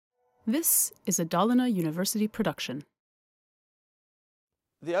This is a Dalarna University production.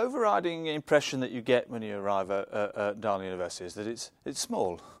 The overriding impression that you get when you arrive at Dalarna University is that it's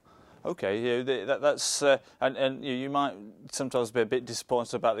small. Okay, that's and you might sometimes be a bit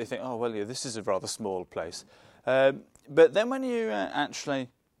disappointed about it. You think, oh well, this is a rather small place. But then when you actually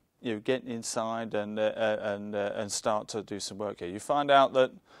get inside and start to do some work here, you find out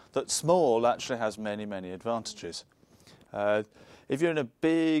that small actually has many advantages. If you're in a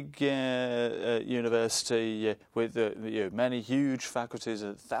big university with many huge faculties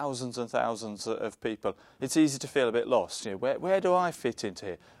and thousands of people, it's easy to feel a bit lost. Where do I fit into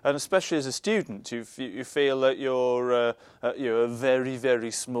here? And especially as a student, you feel that you're a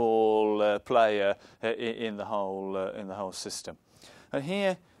very small player in the whole system. And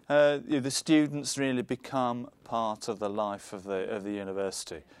here, the students really become part of the life of the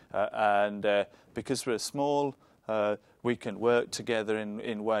university, and because we're small. We can work together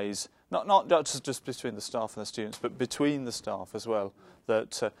in ways, not just between the staff and the students, but between the staff as well.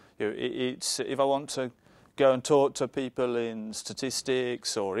 That it's if I want to go and talk to people in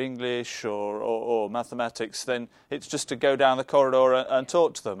statistics or English or mathematics, then it's just to go down the corridor and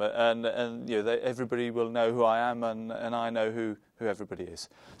talk to them, and everybody will know who I am, and I know who everybody is.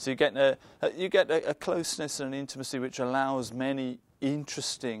 So you get a closeness and an intimacy which allows many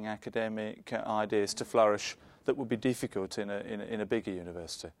interesting academic ideas to flourish that would be difficult in a bigger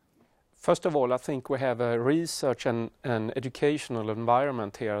university. First of all, I think we have a research and educational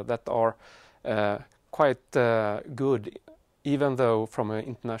environment here that are quite good, even though from an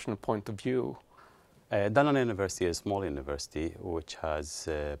international point of view. Dalarna University is a small university which has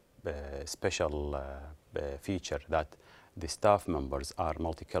a special feature that the staff members are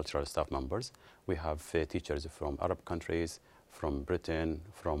multicultural staff members. We have teachers from Arab countries, from Britain,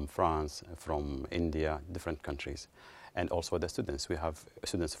 from France, from India, different countries. And also the students. We have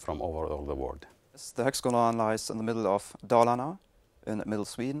students from all the world. The Högskolan lies in the middle of Dalarna, in middle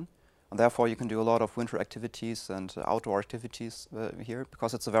Sweden. And therefore you can do a lot of winter activities and outdoor activities here,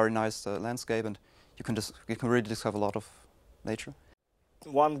 because it's a very nice landscape, and you can really discover a lot of nature.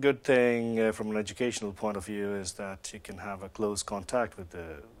 One good thing from an educational point of view is that you can have a close contact with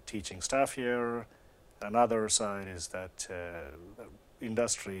the teaching staff here. Another side is that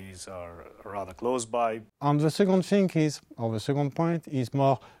industries are rather close by. And the second thing is, or the second point, is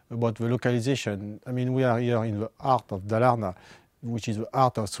more about the localization. I mean, we are here in the heart of Dalarna, which is the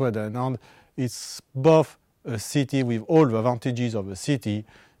heart of Sweden, and it's both a city with all the advantages of a city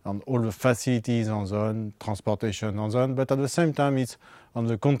and all the facilities on the own, transportation on the own, but at the same time it's on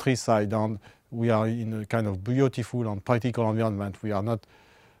the countryside, and we are in a kind of beautiful and practical environment.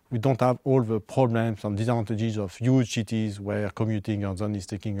 We don't have all the problems and disadvantages of huge cities where commuting on them is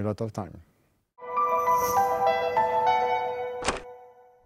taking a lot of time.